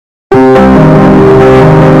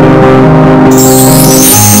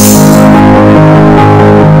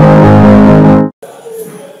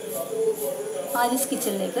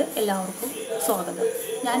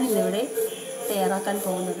ഉണ്ടാക്കാൻ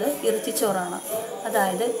പോകുന്നത് ഇറച്ചി ചോറാണ്.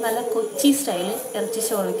 അതായത് നല്ല കൊച്ചി സ്റ്റൈലിൽ ഇറച്ചി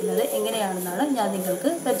ചോറ് വയ്ക്കുന്നത് എങ്ങനെയാണെന്നാണ് ഞാൻ നിങ്ങൾക്ക്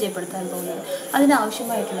പരിചയപ്പെടുത്താൻ പോകുന്നത്.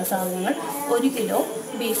 അതിനാവശ്യമായിട്ടുള്ള സാധനങ്ങൾ 1 കിലോ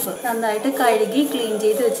ബീഫ്, നന്നായിട്ട് കഴുകി ക്ലീൻ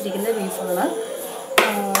ചെയ്ത് വെച്ചിരിക്കുന്ന ബീഫാണ്.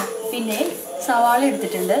 പിന്നെ സവാള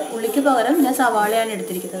എടുത്തിട്ടുണ്ട്. ഉള്ളിക്ക് പകരം ഞാൻ സവാളയാണ്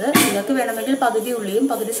എടുത്തിരിക്കുന്നത്. നിങ്ങൾക്ക് വേണമെങ്കിൽ പകുതി ഉള്ളിയും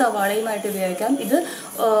പകുതി സവാളയുമായിട്ട് ഉപയോഗിക്കാം. ഇത്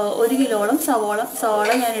 1 കിലോളം സവാള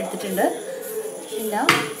ഞാൻ എടുത്തിട്ടുണ്ട്.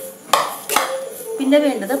 പിന്നെ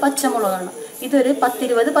വേണ്ടത് പച്ചമുളകാണ്. ഇതൊരു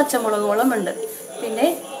 10-20 പച്ചമുളകോളം ഉണ്ട്. പിന്നെ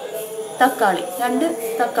തക്കാളി, 2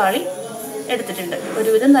 തക്കാളി എടുത്തിട്ടുണ്ട്.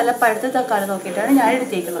 ഒരുവിധം നല്ല പഴുത്ത തക്കാളി നോക്കിയിട്ടാണ് ഞാൻ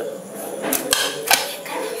എടുത്തിരിക്കുന്നത്.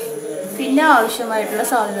 പിന്നെ ആവശ്യമായിട്ടുള്ള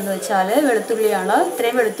സാധനം എന്ന് വെച്ചാൽ വെളുത്തുള്ളിയാണ്.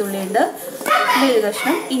 ഇത്രയും വെളുത്തുള്ളിയുണ്ട്. പിന്നെ ഒരു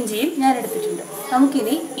കഷ്ണം ഇഞ്ചിയും ഞാൻ എടുത്തിട്ടുണ്ട്.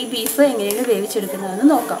 നമുക്കിനി ഈ ബീഫ് എങ്ങനെയാണ് വേവിച്ചെടുക്കുന്നതെന്ന്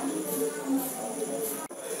നോക്കാം.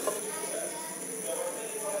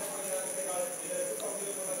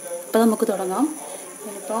 അപ്പോൾ നമുക്ക് തുടങ്ങാം.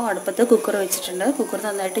 ഞാനിപ്പോൾ അടുപ്പത്ത് കുക്കർ വെച്ചിട്ടുണ്ട്. കുക്കർ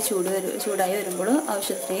നന്നായിട്ട് ചൂടായി വരുമ്പോൾ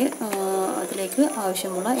ആവശ്യത്തിന് അതിലേക്ക്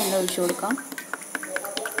ആവശ്യമുള്ള എണ്ണ ഒഴിച്ചു കൊടുക്കാം.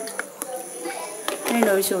 എണ്ണ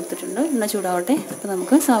ഒഴിച്ച് കൊടുത്തിട്ടുണ്ട്. എണ്ണ ചൂടാവട്ടെ. അപ്പോൾ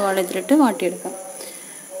നമുക്ക് സവാള ഇതിലിട്ട് വാട്ടിയെടുക്കാം.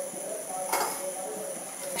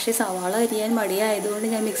 പക്ഷേ സവാള അരിയാൻ മടിയായതുകൊണ്ട്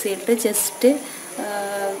ഞാൻ മിക്സിയിലിട്ട് ജസ്റ്റ്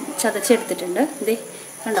ചതച്ചെടുത്തിട്ടുണ്ട്. ഇതേ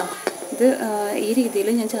കണ്ടോ, ഇത് ഈ രീതിയിൽ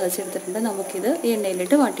ഞാൻ ചതച്ചെടുത്തിട്ടുണ്ട്. നമുക്കിത് ഈ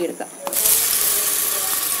എണ്ണയിലിട്ട് വാട്ടിയെടുക്കാം.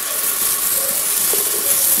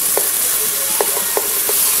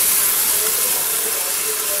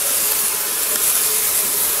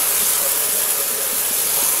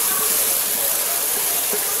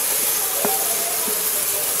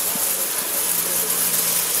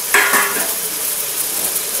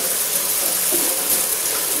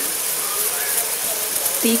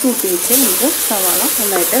 തീ കൂട്ടി വെച്ച് നമുക്ക് സവാള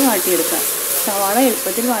നന്നായിട്ട് വാട്ടിയെടുക്കാം. സവാള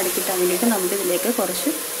എളുപ്പത്തിൽ വാടിക്കിട്ടാൻ വേണ്ടിയിട്ട് നമുക്ക് ഇതിലേക്ക് കുറച്ച്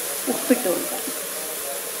ഉപ്പിട്ട് കൊടുക്കാം.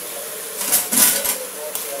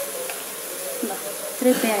 ഇത്ര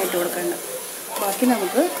ഉപ്പായിട്ട് കൊടുക്കണ്ട. ബാക്കി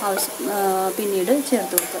നമുക്ക് പിന്നീട്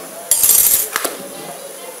ചേർത്ത് കൊടുക്കാം.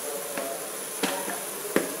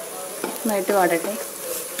 നന്നായിട്ട് വാടട്ടെ.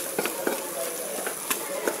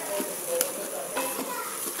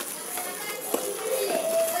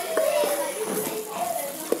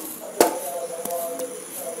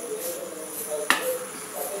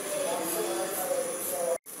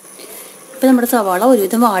 ഇപ്പോൾ നമ്മുടെ സവാള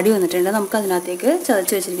ഒരുവിധം വാടി വന്നിട്ടുണ്ട്. നമുക്ക് അതിനകത്തേക്ക്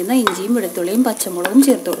ചതച്ച് വെച്ചിരിക്കുന്ന ഇഞ്ചിയും വെളുത്തുള്ളിയും പച്ചമുളകും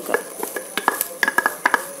ചേർത്ത് കൊടുക്കാം.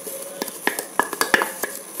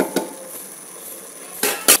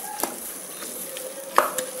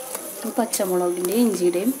 പച്ചമുളകിൻ്റെയും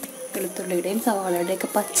ഇഞ്ചിയുടെയും വെളുത്തുള്ളിയുടെയും സവാളയുടെയൊക്കെ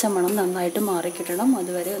പച്ചമണം നന്നായിട്ട് മാറിക്കിട്ടണം.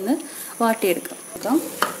 അതുവരെ ഒന്ന് വാട്ടിയെടുക്കാം.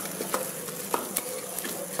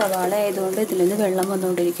 സവാള ആയതുകൊണ്ട് ഇതിൽ നിന്ന് വെള്ളം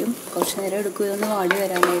വന്നുകൊണ്ടിരിക്കും. കുറച്ച് നേരം എടുക്കും ഇതൊന്ന് വാടി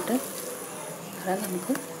വരാനായിട്ട്. അതാ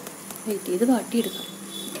നമുക്ക് വെയിറ്റ് ചെയ്ത് വാട്ടിയെടുക്കാം.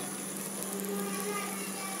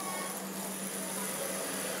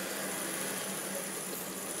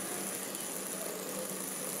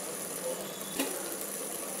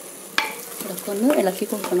 ഇടയ്ക്കൊന്ന് ഇളക്കി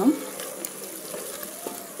കൊടുക്കണം.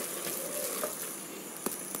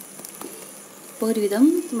 ഇപ്പോൾ ഒരുവിധം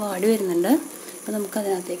വാടി വരുന്നുണ്ട്. അപ്പോൾ നമുക്ക്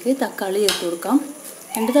അതിനകത്തേക്ക് തക്കാളി ചേർത്ത് കൊടുക്കാം.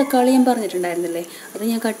 2 തക്കാളി ഞാൻ പറഞ്ഞിട്ടുണ്ടായിരുന്നില്ലേ, അത്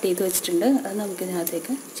ഞാൻ കട്ട് ചെയ്ത് വെച്ചിട്ടുണ്ട്. അത്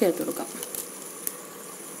നമുക്കിതിനകത്തേക്ക് ചേർത്ത് കൊടുക്കാം.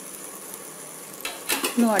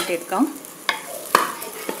 ഒന്ന് വാട്ടിയെടുക്കാം.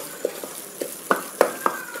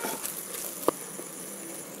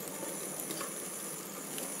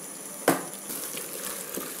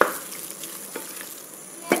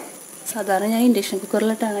 സാധാരണ ഞാൻ ഇൻഡക്ഷൻ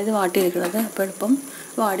കുക്കറിലിട്ടാണ് ഇത് വാട്ടിയെടുക്കുന്നത്. അപ്പോൾ എളുപ്പം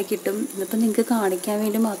വാടിക്കിട്ടും. ഇതിപ്പോൾ നിങ്ങൾക്ക് കാണിക്കാൻ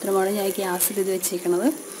വേണ്ടി മാത്രമാണ് ഞാൻ ഗ്യാസിൽ ഇത് വെച്ചേക്കുന്നത്.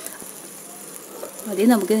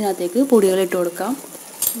 ആദ്യം നമുക്ക് ഇതിനകത്തേക്ക് പൊടികളിട്ട് കൊടുക്കാം.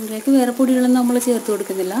 ഇതിലേക്ക് വേറെ പൊടികളൊന്നും നമ്മൾ ചേർത്ത്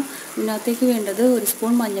കൊടുക്കുന്നില്ല. ഇതിനകത്തേക്ക് വേണ്ടത് 1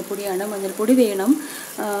 സ്പൂൺ മഞ്ഞൾപ്പൊടിയാണ്. മഞ്ഞൾപ്പൊടി വേണം,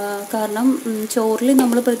 കാരണം ചോറിൽ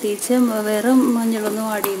നമ്മൾ പ്രത്യേകിച്ച് വേറെ മഞ്ഞളൊന്നും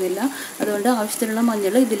ആഡ് ചെയ്യുന്നില്ല. അതുകൊണ്ട് ആവശ്യത്തിനുള്ള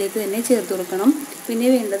മഞ്ഞൾ ഇതിലേക്ക് തന്നെ ചേർത്ത് കൊടുക്കണം. പിന്നെ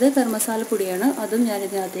വേണ്ടത് ഗരം മസാല പൊടിയാണ്. അതും ഞാൻ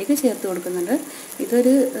ഇതിനകത്തേക്ക് ചേർത്ത് കൊടുക്കുന്നുണ്ട്.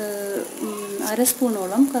 ഇതൊരു 1/2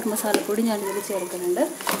 സ്പൂണോളം ഗരം മസാലപ്പൊടി ഞാനിതിൽ ചേർക്കുന്നുണ്ട്.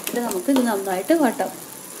 ഇത് നമുക്കിത് നന്നായിട്ട്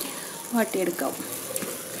വാട്ടിയെടുക്കാം.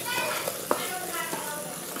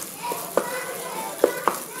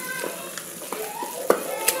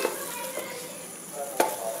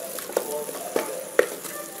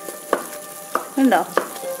 കണ്ടോ,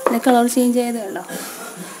 ഇതിൻ്റെ കളർ ചേഞ്ച് ചെയ്ത് കണ്ടോ.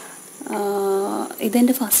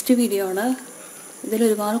 ഇതെൻ്റെ ഫസ്റ്റ് വീഡിയോ ആണ്.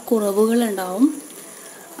 ഇതിലൊരുപാട് കുറവുകളുണ്ടാവും.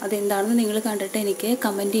 അതെന്താണെന്ന് നിങ്ങൾ കണ്ടിട്ട് എനിക്ക്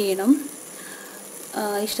കമൻറ്റ് ചെയ്യണം.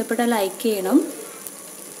 ഇഷ്ടപ്പെട്ടാൽ ലൈക്ക് ചെയ്യണം,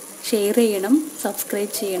 ഷെയർ ചെയ്യണം,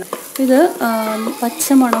 സബ്സ്ക്രൈബ് ചെയ്യണം. ഇത്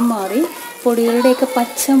പച്ചമണം മാറി, പൊടികളുടെയൊക്കെ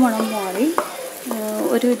പച്ചമണം മാറി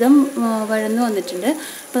ഒരുവിധം വഴന്നു വന്നിട്ടുണ്ട്.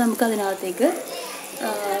 അപ്പോൾ നമുക്കതിനകത്തേക്ക്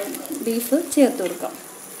ബീഫ് ചേർത്ത് കൊടുക്കാം.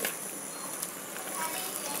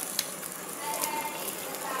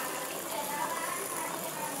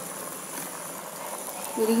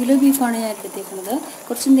 1 കിലോ ബീഫാണ് ഞാൻ എടുത്തേക്കുന്നത്.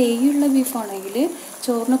 കുറച്ച് നെയ്യുള്ള ബീഫാണെങ്കിൽ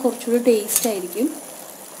ചോറിന് കുറച്ചുകൂടി ടേസ്റ്റ് ആയിരിക്കും.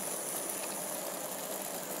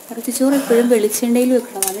 ഇറച്ചിച്ചോറ് എപ്പോഴും വെളിച്ചെണ്ണയിൽ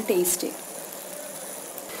വെക്കണതാണ് ടേസ്റ്റ്.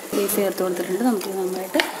 ബീഫ് ചേർത്ത് കൊടുത്തിട്ടുണ്ട്. നമുക്ക്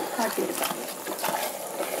നന്നായിട്ട് വാട്ടിയെടുക്കാം.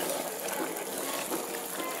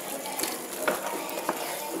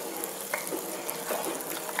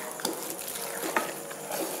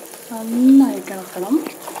 നന്നായിട്ട് ഇളക്കണം.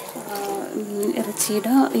 ഇറച്ചി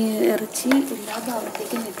എല്ലാ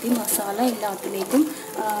ഭാഗത്തേക്കും എത്തി മസാല എല്ലാത്തിലേക്കും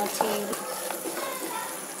ചെയ്ത്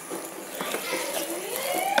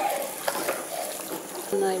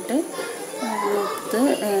നന്നായിട്ട്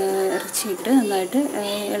ഇറച്ചിയിട്ട് നന്നായിട്ട്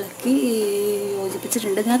ഇളക്കി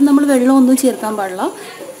യോജിപ്പിച്ചിട്ടുണ്ട്. ഇതിനകത്ത് നമ്മൾ വെള്ളമൊന്നും ചേർക്കാൻ പാടില്ല.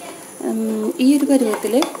 ഈ ഒരു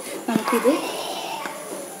പരുവത്തിൽ നമുക്കിത്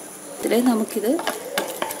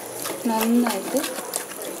നന്നായിട്ട്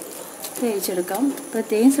വേവിച്ചെടുക്കാം.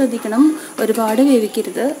 പ്രത്യേകം ശ്രദ്ധിക്കണം, ഒരുപാട്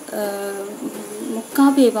വേവിക്കരുത്. മുക്കാൽ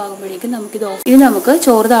വേവാകുമ്പോഴേക്കും നമുക്ക്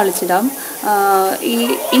ചോറ് താളിച്ചിടാം.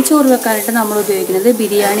 ഈ ചോറ് വെക്കാനായിട്ട് നമ്മൾ ഉപയോഗിക്കുന്നത്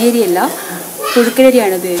ബിരിയാണി അരിയല്ല,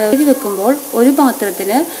 പുഴുക്കലരിയാണ് ഉപയോഗിക്കുന്നത്. അരി വെക്കുമ്പോൾ ഒരു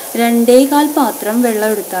പാത്രത്തിന് 2.25 പാത്രം വെള്ളം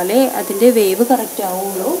എടുത്താലേ അതിൻ്റെ വേവ് കറക്റ്റ്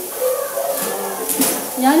ആവുള്ളൂ.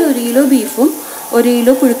 ഞാൻ 1 കിലോ ബീഫും 1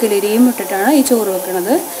 കിലോ പുഴുക്കലരിയും ഇട്ടിട്ടാണ് ഈ ചോറ്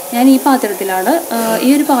വെക്കുന്നത്. ഞാൻ ഈ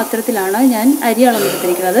ഒരു പാത്രത്തിലാണ് ഞാൻ അരി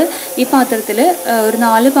അളന്നെടുത്തിരിക്കുന്നത്. ഈ പാത്രത്തിൽ ഒരു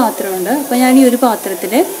 4 പാത്രമുണ്ട്. അപ്പോൾ ഞാൻ ഈ ഒരു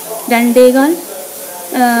പാത്രത്തിൽ 2.25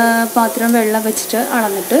 പാത്രം വെള്ളം വെച്ചിട്ട്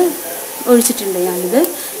അളന്നിട്ട് ഒഴിച്ചിട്ടുണ്ട്. ഞാനിത്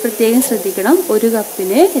പ്രത്യേകം ശ്രദ്ധിക്കണം. 1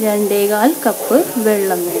 കപ്പിന് 2.25 കപ്പ്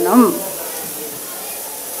വെള്ളം വേണം.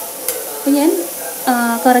 അപ്പോൾ ഞാൻ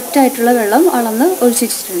കറക്റ്റായിട്ടുള്ള വെള്ളം അളന്ന്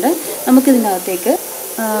ഒഴിച്ചിട്ടുണ്ട്. നമുക്കിതിനകത്തേക്ക്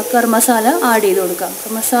ഗരം മസാല ആഡ് ചെയ്ത് കൊടുക്കാം.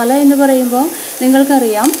 ഗരം മസാല എന്ന് പറയുമ്പോൾ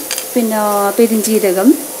നിങ്ങൾക്കറിയാം, പിന്നെ പെരിഞ്ജീരകം,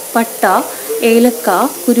 പട്ട, ഏലക്ക,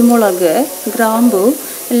 കുരുമുളക്, ഗ്രാമ്പു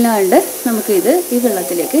എല്ലാം ഉണ്ട്. നമുക്കിത് ഈ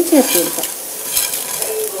വെള്ളത്തിലേക്ക് ചേർത്ത് കൊടുക്കാം.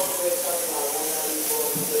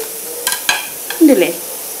 ഉണ്ടല്ലേ?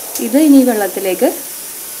 ഇത് ഇനി വെള്ളത്തിലേക്ക്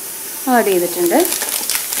ആഡ് ചെയ്തിട്ടുണ്ട്.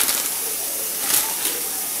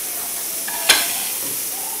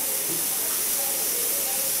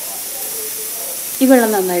 ഈ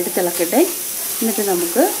വെള്ളം നന്നായിട്ട് തിളക്കട്ടെ. എന്നിട്ട്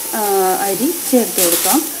നമുക്ക് അരി ചേർത്ത്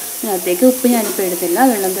കൊടുക്കാം. അതിനകത്തേക്ക് ഉപ്പ് ഞാനിപ്പോൾ എടുത്തില്ല.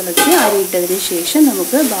 വെള്ളം തിളച്ച് അരി ഇട്ടതിന് ശേഷം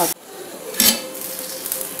നമുക്ക്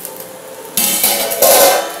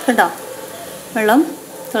കേട്ടോ, വെള്ളം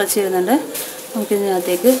തിളച്ചിരുന്നുണ്ട്.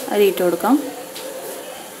 നമുക്കിതിനകത്തേക്ക് അരി ഇട്ട് കൊടുക്കാം.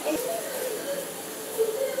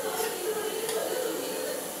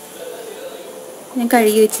 ഞാൻ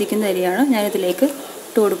കഴുകി വെച്ചിരിക്കുന്ന അരിയാണ്, ഞാനിതിലേക്ക്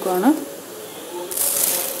ഇട്ട് കൊടുക്കുകയാണ്.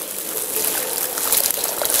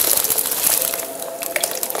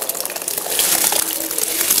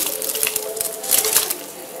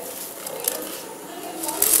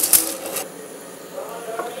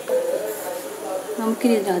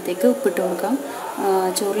 നമുക്കിനി ഇതിനകത്തേക്ക് ഉപ്പിട്ട് കൊടുക്കാം.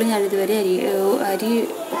 ചോറിൽ ഞാനിതുവരെ അരി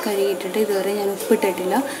കഴുകിയിട്ടിട്ട് ഇതുവരെ ഞാൻ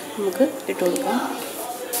ഉപ്പിട്ടിട്ടില്ല. നമുക്ക് ഇട്ട് കൊടുക്കാം.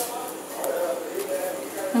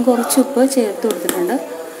 ഞാൻ കുറച്ച് ഉപ്പ് ചേർത്ത് കൊടുത്തിട്ടുണ്ട്.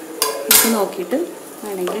 ഉപ്പ് നോക്കിയിട്ട്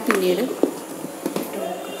വേണമെങ്കിൽ പിന്നീട്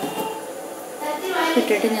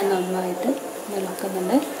ഇട്ടിട്ട് ഞാൻ നന്നായിട്ട്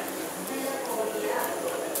ഇളക്കുന്നുണ്ട്.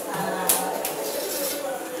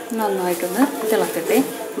 നന്നായിട്ടൊന്ന് തിളക്കട്ടെ.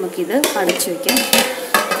 നമുക്കിത് അടച്ചു വയ്ക്കാം.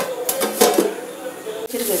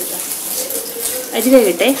 അരി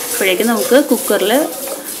വേവിട്ടെ. അപ്പോഴേക്കും നമുക്ക് കുക്കറിൽ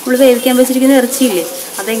നമ്മൾ വേവിക്കാൻ വെച്ചിരിക്കുന്ന ഇറച്ചിയില്ലേ,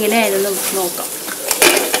 അതെങ്ങനെയായിരുന്നു നമുക്ക് നോക്കാം.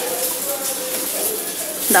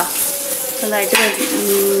 നന്നായിട്ട്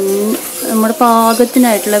നമ്മുടെ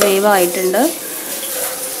പാകത്തിനായിട്ടുള്ള വേവായിട്ടുണ്ട്.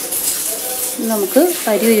 നമുക്ക്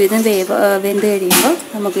അരി ഒരുവിധം വെന്ത് കഴിയുമ്പോൾ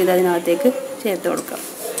നമുക്കിത് അതിനകത്തേക്ക് ചേർത്ത് കൊടുക്കാം.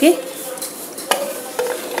 ഓക്കെ,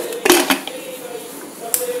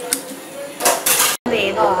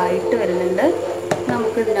 വേവായിട്ട് വരുന്നുണ്ട്.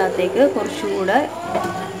 നമുക്കിതിനകത്തേക്ക് കുറച്ചുകൂടെ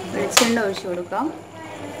വെളിച്ചെണ്ണ ഒഴിച്ചു കൊടുക്കാം.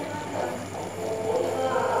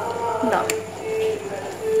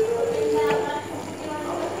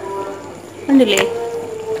 കണ്ടില്ലേ,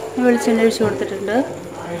 വെളിച്ചെണ്ണ ഒഴിച്ചു കൊടുത്തിട്ടുണ്ട്.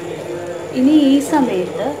 ഇനി ഈ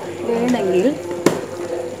സമയത്ത് വേണമെങ്കിൽ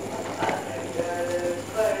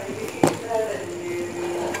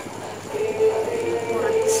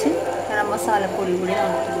കുറച്ച് ഗരം മസാലപ്പൊടി കൂടി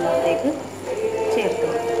നമുക്കിതിനകത്തേക്ക് ചേർത്ത്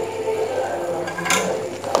കൊടുക്കാം.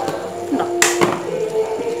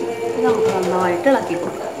 നമുക്ക് നന്നായിട്ട് ഇളക്കി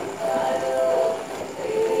കൊടുക്കാം.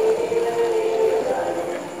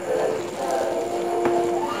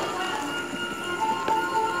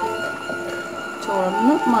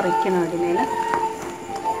 ചോർന്ന് മറിക്കണം, അതിനെ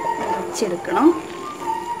മറിച്ചെടുക്കണം.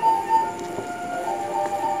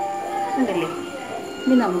 ഉണ്ടല്ലേ?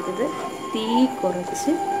 ഇനി നമുക്കിത് തീ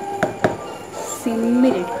കുറച്ച്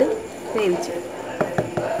സിമ്മിലിട്ട് വേവിച്ചെടുക്കാം.